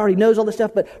remember, God already knows all this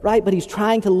stuff, but he's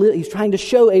trying to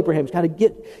show Abraham, he's trying to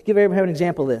give Abraham an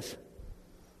example of this.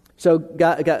 So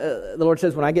the Lord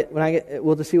says, when I get,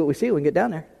 we'll just see what we see when we get down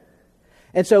there.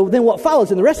 And so then what follows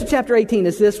in the rest of chapter 18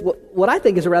 is this, what I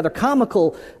think is a rather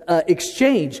comical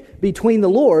exchange between the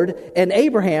Lord and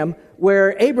Abraham,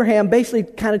 where Abraham basically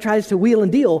kind of tries to wheel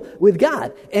and deal with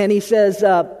God. And he says,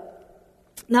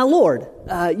 now Lord,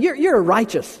 you're a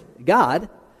righteous God.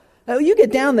 You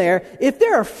get down there, if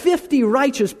there are 50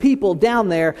 righteous people down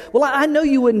there, well, I know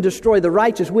you wouldn't destroy the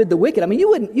righteous with the wicked. I mean, you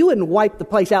wouldn't wipe the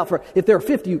place out if there are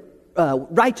 50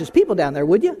 righteous people down there,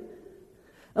 would you?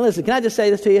 Now listen, can I just say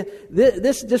this to you?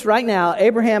 This just right now,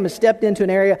 Abraham has stepped into an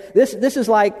area. This is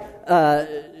like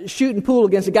shooting pool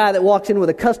against a guy that walks in with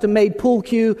a custom-made pool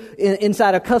cue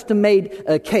inside a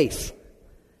custom-made case.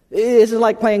 This is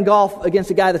like playing golf against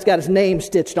a guy that's got his name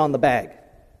stitched on the bag.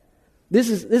 This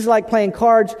is like playing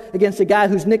cards against a guy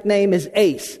whose nickname is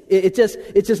Ace. It's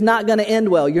just not going to end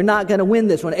well. You're not going to win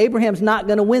this one. Abraham's not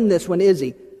going to win this one, is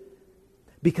he?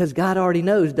 Because God already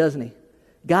knows, doesn't he?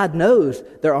 God knows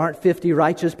there aren't 50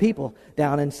 righteous people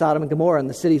down in Sodom and Gomorrah and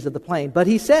the cities of the plain. But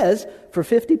he says, for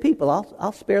 50 people,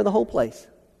 I'll spare the whole place.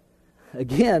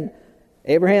 Again,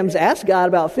 Abraham's asked God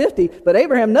about 50, but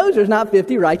Abraham knows there's not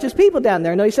 50 righteous people down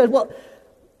there. No, he said,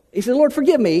 Lord,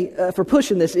 forgive me for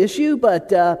pushing this issue,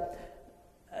 but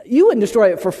you wouldn't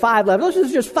destroy it for 5 less. This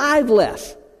is just 5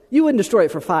 less. You wouldn't destroy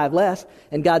it for 5 less.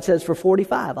 And God says, for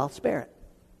 45, I'll spare it.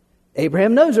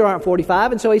 Abraham knows there aren't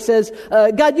 45, and so he says,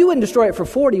 God, you wouldn't destroy it for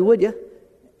 40, would you?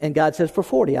 And God says, for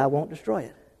 40, I won't destroy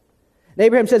it. And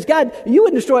Abraham says, God, you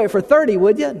wouldn't destroy it for 30,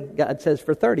 would you? And God says,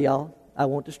 for 30, I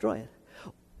won't destroy it.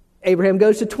 Abraham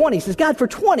goes to 20. He says, God, for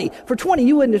 20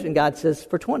 you wouldn't. And God says,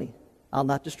 for 20, I'll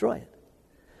not destroy it.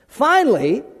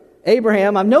 Finally,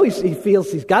 Abraham, I know he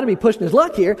feels he's got to be pushing his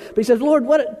luck here, but he says, Lord,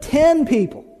 what, 10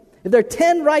 people? If there are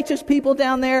 10 righteous people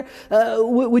down there,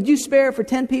 would you spare it for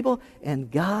 10 people? And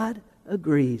God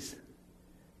agrees.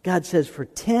 God says, for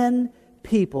 10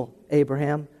 people,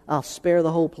 Abraham, I'll spare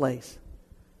the whole place.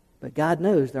 But God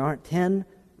knows there aren't 10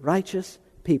 righteous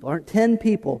people, aren't 10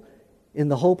 people in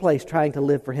the whole place trying to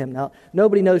live for Him. Now,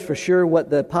 nobody knows for sure what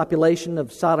the population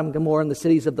of Sodom and Gomorrah and the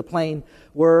cities of the plain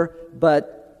were,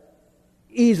 but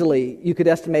easily you could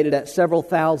estimate it at several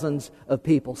thousands of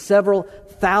people. Several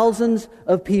thousands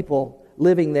of people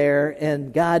living there,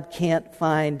 and God can't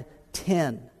find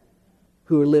 10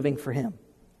 who are living for Him.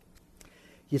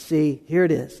 You see, here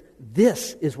it is.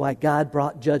 This is why God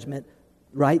brought judgment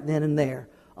right then and there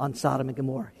on Sodom and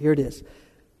Gomorrah. Here it is.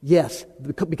 Yes,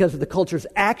 because of the culture's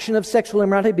action of sexual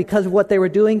immorality, because of what they were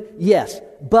doing, yes.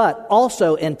 But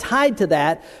also, and tied to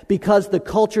that, because the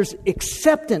culture's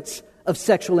acceptance of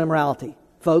sexual immorality.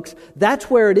 Folks, that's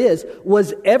where it is.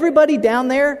 Was everybody down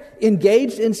there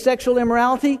engaged in sexual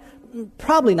immorality?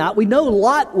 Probably not. We know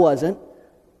Lot wasn't.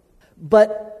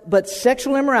 But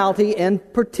sexual immorality, and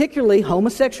particularly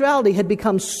homosexuality, had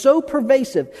become so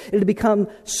pervasive. It had become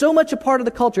so much a part of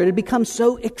the culture. It had become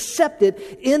so accepted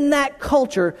in that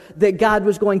culture that God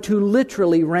was going to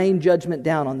literally rain judgment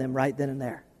down on them right then and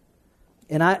there.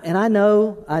 And I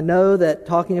know that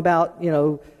talking about,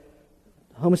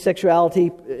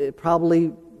 homosexuality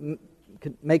probably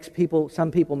makes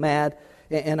some people mad,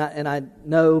 and I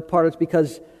know part of it's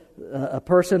because a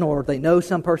person, or they know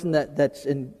some person that's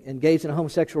engaged in a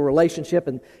homosexual relationship,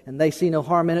 and they see no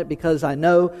harm in it, because I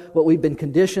know what we've been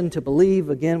conditioned to believe.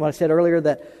 Again, what I said earlier,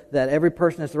 that every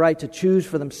person has the right to choose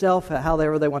for themselves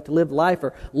however they want to live life,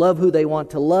 or love who they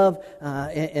want to love,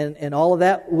 and all of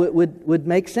that would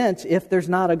make sense if there's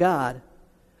not a God.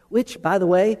 Which, by the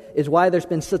way, is why there's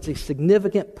been such a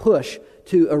significant push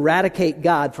to eradicate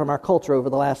God from our culture over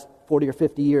the last 40 or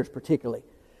 50 years particularly.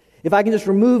 If I can just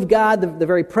remove God, the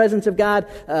very presence of God,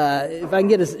 if I can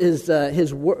get his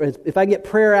if I can get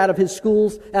prayer out of the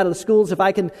schools, if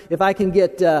I can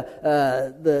get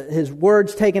his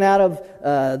words taken out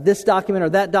of this document or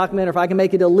that document, or if I can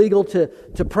make it illegal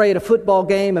to pray at a football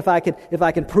game, if I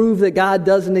can prove that God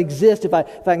doesn't exist, if I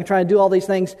can try and do all these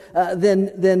things,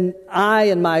 then I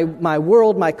and my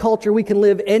world, my culture, we can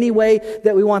live any way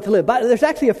that we want to live. But there's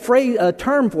actually a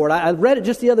term for it. I read it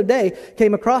just the other day,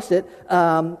 came across it.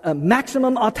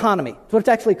 Maximum autonomy. That's what it's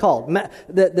actually called.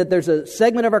 That there's a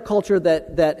segment of our culture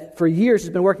that for years has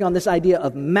been working on this idea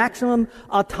of maximum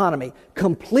autonomy.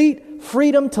 Complete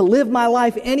freedom to live my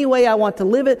life any way I want to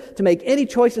live it, to make any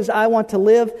choices I want to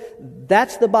live.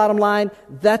 That's the bottom line.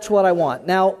 That's what I want.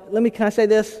 Now, can I say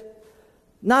this?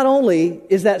 Not only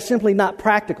is that simply not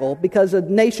practical, because a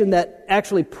nation that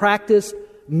actually practiced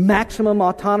maximum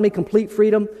autonomy, complete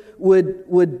freedom,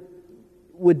 would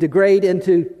degrade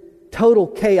into total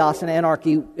chaos and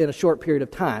anarchy in a short period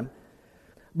of time.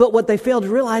 But what they fail to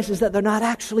realize is that they're not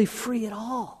actually free at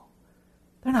all.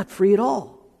 They're not free at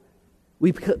all.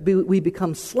 We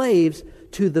become slaves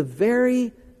to the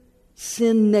very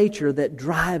sin nature that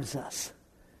drives us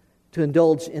to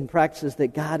indulge in practices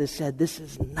that God has said, this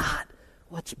is not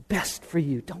what's best for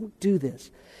you. Don't do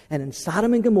this. And in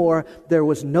Sodom and Gomorrah, there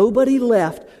was nobody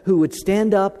left who would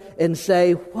stand up and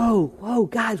say, whoa,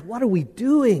 guys, what are we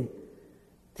doing?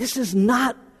 This is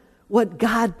not what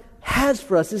God has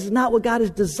for us. This is not what God has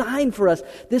designed for us.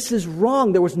 This is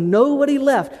wrong. There was nobody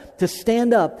left to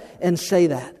stand up and say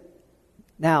that.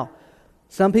 Now,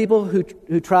 some people who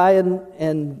try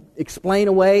and explain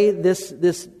away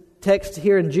this text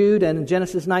here in Jude and in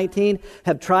Genesis 19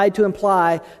 have tried to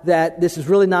imply that this is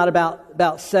really not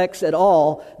about sex at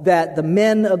all, that the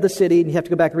men of the city, and you have to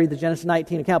go back and read the Genesis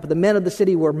 19 account, but the men of the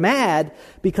city were mad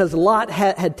because Lot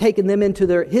had taken them into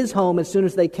his home as soon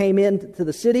as they came into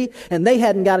the city, and they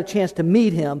hadn't got a chance to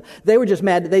meet him. They were just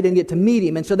mad that they didn't get to meet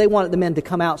him, and so they wanted the men to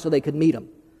come out so they could meet him.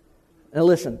 Now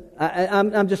listen,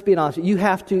 I'm just being honest. You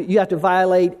have to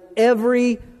violate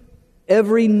every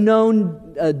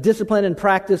known discipline and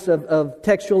practice of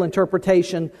textual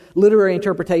interpretation, literary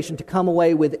interpretation, to come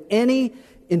away with any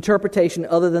interpretation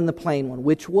other than the plain one,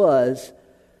 which was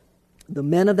the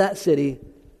men of that city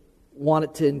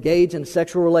wanted to engage in a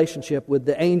sexual relationship with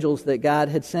the angels that God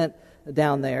had sent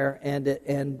down there,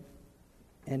 and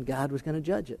God was going to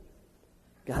judge it.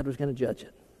 God was going to judge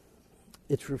it.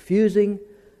 It's refusing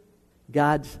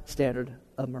God's standard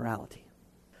of morality.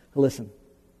 Listen,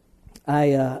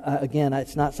 again,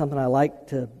 it's not something I like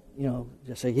to,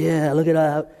 just say, yeah, look it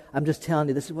up. I'm just telling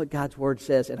you, this is what God's Word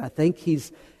says, and I think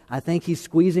He's I think He's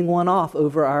squeezing one off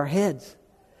over our heads.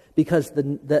 Because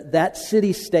that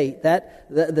city-state,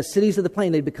 the cities of the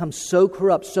plain, they become so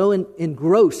corrupt, so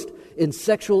engrossed in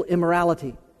sexual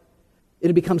immorality. It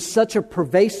had become such a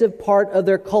pervasive part of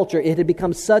their culture. It had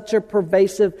become such a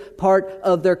pervasive part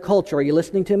of their culture. Are you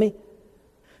listening to me?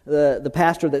 The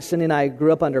pastor that Cindy and I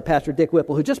grew up under, Pastor Dick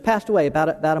Whipple, who just passed away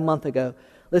about a month ago.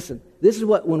 Listen, this is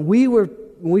what, when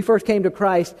we first came to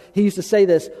Christ, he used to say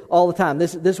this all the time.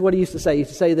 This is what he used to say. He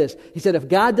used to say this. He said, if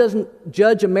God doesn't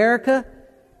judge America,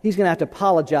 He's going to have to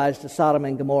apologize to Sodom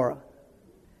and Gomorrah.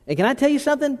 And can I tell you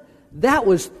something? That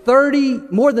was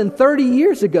more than 30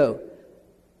 years ago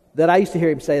that I used to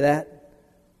hear him say that.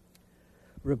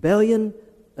 Rebellion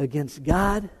against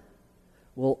God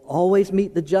will always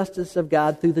meet the justice of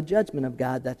God through the judgment of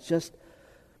God. That's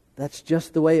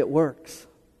just the way it works.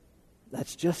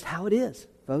 That's just how it is,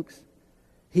 folks.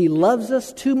 He loves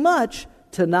us too much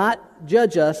to not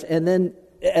judge us and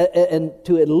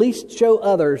to at least show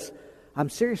others, I'm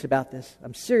serious about this.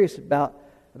 I'm serious about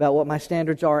what my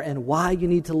standards are and why you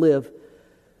need to live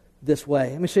this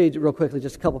way. Let me show you real quickly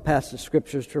just a couple passages of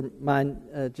scriptures to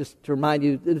remind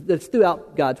you that it's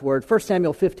throughout God's Word. 1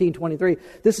 Samuel 15:23.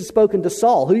 This is spoken to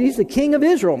Saul, he's the king of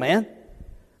Israel, man.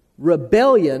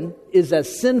 Rebellion is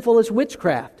as sinful as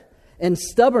witchcraft, and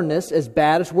stubbornness as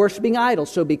bad as worshiping idols.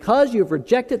 So because you have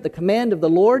rejected the command of the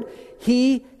Lord,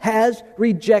 He has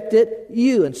rejected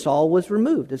you. And Saul was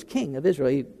removed as king of Israel.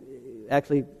 He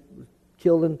actually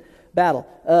killed in battle.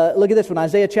 Look at this one,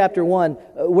 Isaiah chapter 1.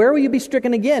 Where will you be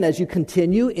stricken again as you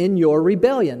continue in your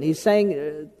rebellion? He's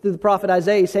saying, through the prophet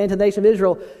Isaiah, he's saying to the nation of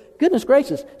Israel, goodness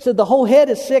gracious, said the whole head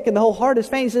is sick and the whole heart is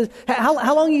faint. He says, how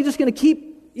long are you just going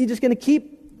to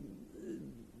keep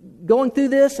going through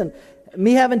this and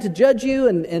me having to judge you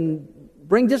and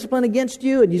bring discipline against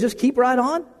you, and you just keep right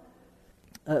on?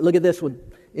 Look at this one.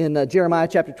 In Jeremiah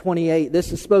chapter 28,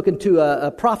 this is spoken to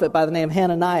a prophet by the name of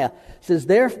Hananiah. It says,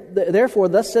 Therefore,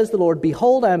 thus says the Lord,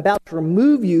 behold, I am about to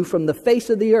remove you from the face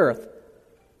of the earth.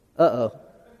 Uh-oh.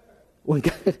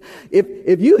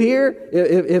 If you hear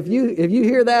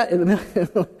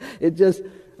that, it just,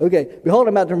 okay. Behold,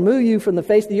 I'm about to remove you from the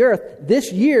face of the earth.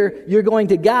 This year, you're going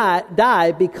to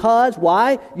die because,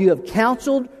 why? You have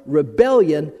counseled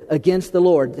rebellion against the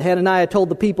Lord. Hananiah told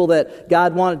the people that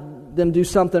God wanted them do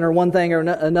something or one thing or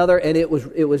another, and it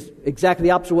was exactly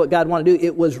the opposite of what God wanted to do.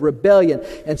 It was rebellion.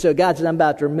 And so God said, I'm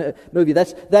about to remove you.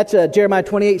 That's Jeremiah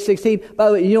 28:16. By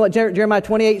the way, you know what Jeremiah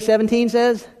 28:17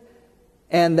 says?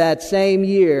 And that same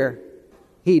year,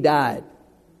 he died.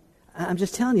 I'm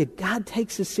just telling you, God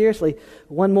takes this seriously.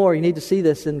 One more, you need to see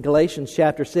this in Galatians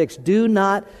chapter 6. Do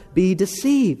not be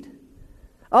deceived.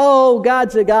 Oh,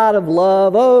 God's a God of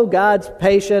love. Oh, God's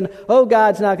patient. Oh,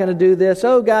 God's not going to do this.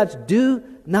 Oh, do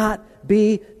not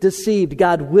be deceived.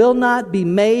 God will not be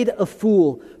made a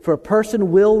fool, for a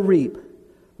person will reap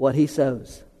what he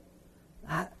sows.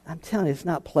 I'm telling you, it's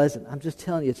not pleasant. I'm just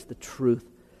telling you, it's the truth.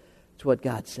 It's what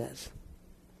God says.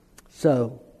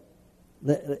 So,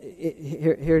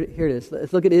 here it is.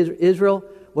 Let's look at Israel.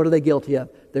 What are they guilty of?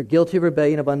 They're guilty of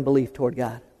rebellion, of unbelief toward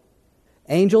God.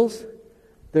 Angels,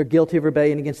 they're guilty of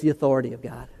rebellion against the authority of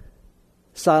God.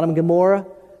 Sodom and Gomorrah,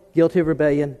 guilty of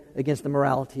rebellion against the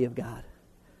morality of God.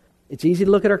 It's easy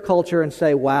to look at our culture and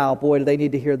say, wow, boy, do they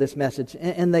need to hear this message.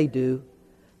 And they do.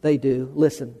 They do.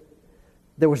 Listen,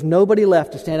 there was nobody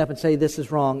left to stand up and say this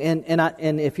is wrong. And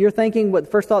if you're thinking, what the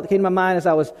first thought that came to my mind as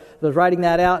I was writing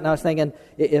that out, and I was thinking,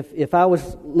 if I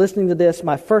was listening to this,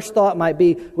 my first thought might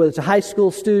be, whether it's a high school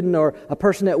student or a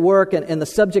person at work, and the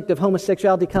subject of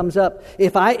homosexuality comes up.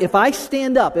 If I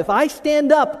stand up and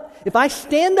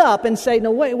say,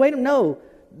 no,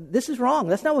 this is wrong.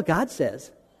 That's not what God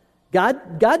says.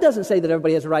 God doesn't say that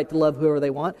everybody has a right to love whoever they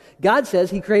want. God says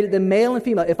He created them male and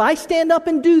female. If I stand up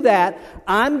and do that,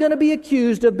 I'm going to be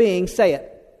accused of being, say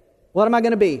it. What am I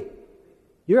going to be?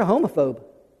 You're a homophobe.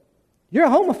 You're a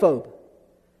homophobe.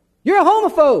 You're a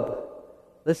homophobe.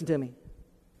 Listen to me.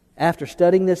 After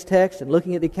studying this text and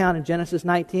looking at the account in Genesis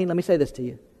 19, let me say this to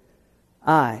you.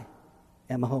 I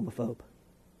am a homophobe.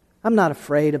 I'm not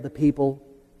afraid of the people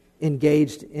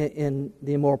engaged in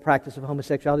the immoral practice of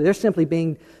homosexuality. They're simply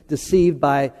being deceived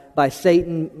by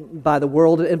Satan, by the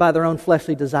world, and by their own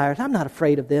fleshly desires. I'm not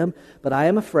afraid of them, but I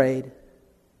am afraid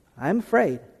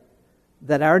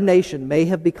that our nation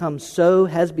has become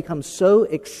so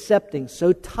accepting,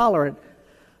 so tolerant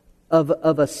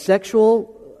of a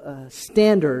sexual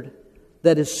standard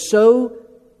that is so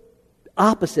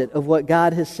opposite of what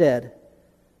God has said.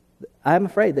 I'm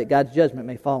afraid that God's judgment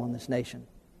may fall on this nation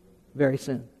very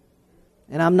soon.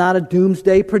 And I'm not a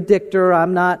doomsday predictor.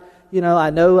 I'm not, I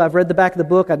know I've read the back of the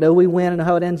book. I know we win and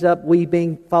how it ends up, we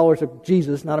being followers of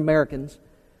Jesus, not Americans.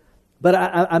 But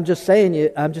I'm just saying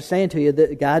to you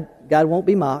that God won't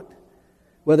be mocked,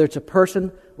 whether it's a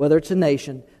person, whether it's a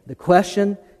nation. The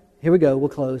question, here we go, we'll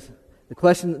close. The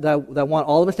question that I want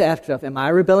all of us to ask ourselves, am I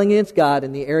rebelling against God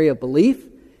in the area of belief,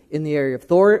 in the area of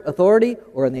authority,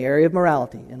 or in the area of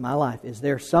morality in my life? Is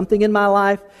there something in my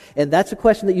life? And that's a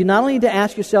question that you not only need to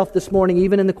ask yourself this morning,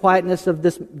 even in the quietness of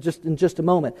this, just a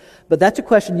moment, but that's a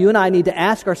question you and I need to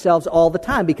ask ourselves all the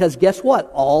time, because guess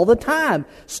what? All the time,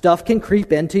 stuff can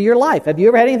creep into your life. Have you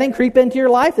ever had anything creep into your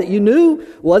life that you knew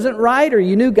wasn't right, or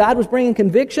you knew God was bringing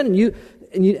conviction,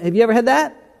 and have you ever had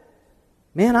that?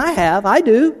 Man, I have. I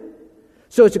do.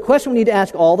 So it's a question we need to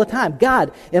ask all the time.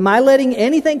 God, am I letting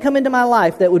anything come into my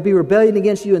life that would be rebellion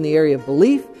against you in the area of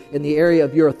belief, in the area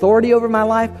of your authority over my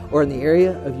life, or in the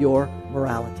area of your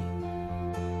morality?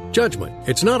 Judgment.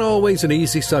 It's not always an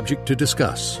easy subject to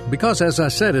discuss because, as I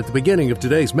said at the beginning of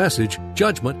today's message,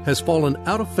 judgment has fallen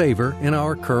out of favor in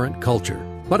our current culture.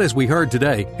 But as we heard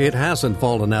today, it hasn't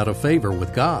fallen out of favor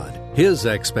with God. His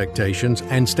expectations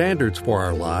and standards for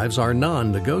our lives are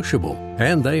non-negotiable,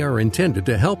 and they are intended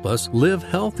to help us live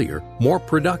healthier, more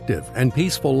productive, and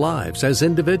peaceful lives as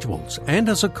individuals and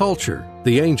as a culture.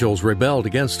 The angels rebelled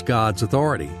against God's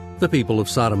authority. The people of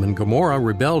Sodom and Gomorrah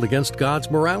rebelled against God's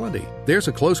morality. There's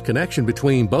a close connection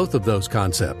between both of those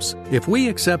concepts. If we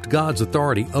accept God's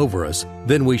authority over us,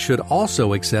 then we should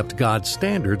also accept God's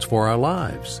standards for our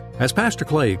lives. As Pastor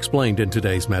Clay explained in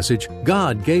today's message,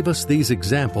 God gave us these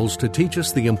examples to teach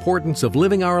us the importance of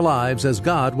living our lives as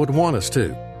God would want us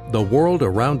to. The world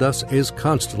around us is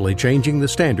constantly changing the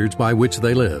standards by which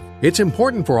they live. It's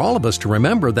important for all of us to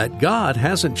remember that God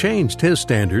hasn't changed His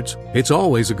standards. It's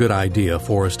always a good idea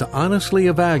for us to honestly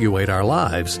evaluate our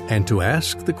lives and to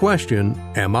ask the question,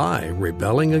 am I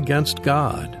rebelling against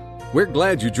God? We're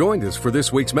glad you joined us for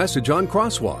this week's message on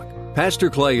Crosswalk. Pastor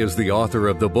Clay is the author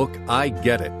of the book, I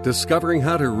Get It, Discovering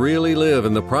How to Really Live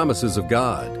in the Promises of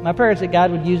God. My prayer is that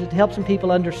God would use it to help some people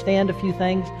understand a few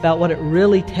things about what it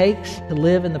really takes to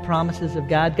live in the promises of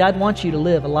God. God wants you to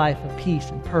live a life of peace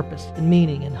and purpose and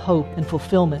meaning and hope and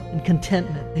fulfillment and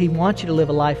contentment. He wants you to live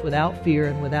a life without fear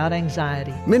and without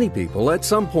anxiety. Many people at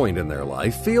some point in their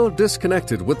life feel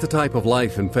disconnected with the type of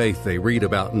life and faith they read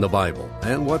about in the Bible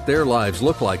and what their lives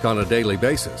look like on a daily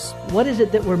basis. What is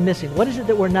it that we're missing? What is it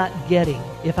that we're not getting?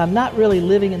 If I'm not really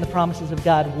living in the promises of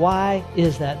God, why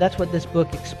is that? That's what this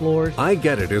book explores. I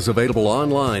Get It is available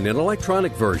online in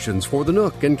electronic versions for the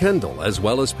Nook and Kindle, as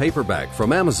well as paperback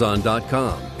from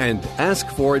Amazon.com. And ask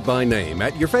for it by name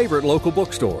at your favorite local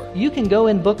bookstore. You can go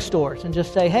in bookstores and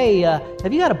just say, hey,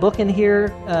 have you got a book in here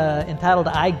entitled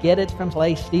I Get It from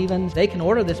Clay Stevens? They can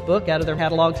order this book out of their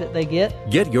catalogs that they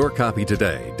get. Get your copy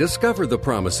today. Discover the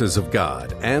promises of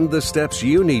God and the steps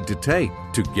you need to take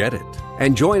to get it.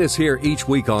 And join us here each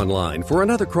week online for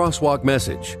another Crosswalk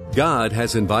message. God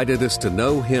has invited us to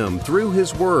know Him through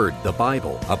His Word, the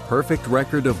Bible, a perfect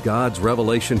record of God's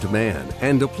revelation to man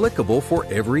and applicable for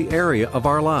every area of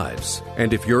our lives.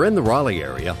 And if you're in the Raleigh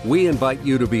area, we invite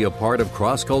you to be a part of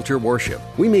Cross Culture Worship.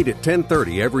 We meet at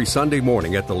 10:30 every Sunday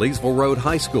morning at the Leesville Road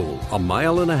High School, a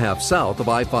mile and a half south of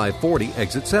I-540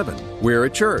 Exit 7. We're a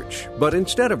church, but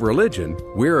instead of religion,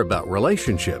 we're about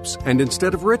relationships, and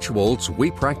instead of rituals,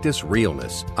 we practice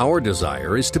realness. Our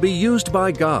desire is to be used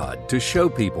by God to show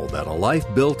people that a life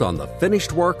built on the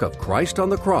finished work of Christ on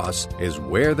the cross is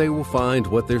where they will find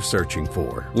what they're searching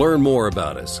for. Learn more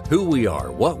about us, who we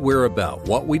are, what we're about,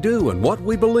 what we do, and what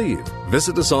we believe.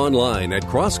 Visit us online at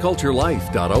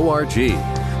crossculturelife.org.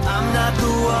 I'm not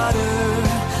the water,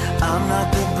 I'm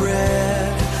not the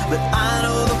bread, but I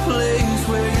know the place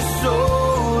where your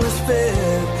soul is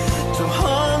fed. So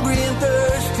hungry and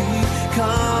thirsty,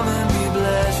 come and be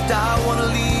blessed. I want to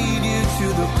lead you to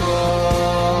the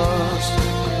cross.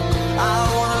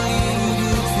 I want to lead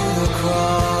you to the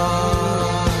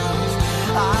cross.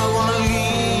 I want to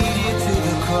lead you to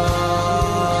the cross.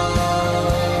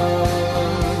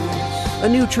 A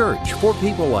new church for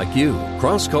people like you.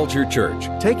 Cross Culture Church,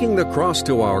 taking the cross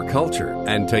to our culture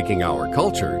and taking our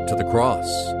culture to the cross.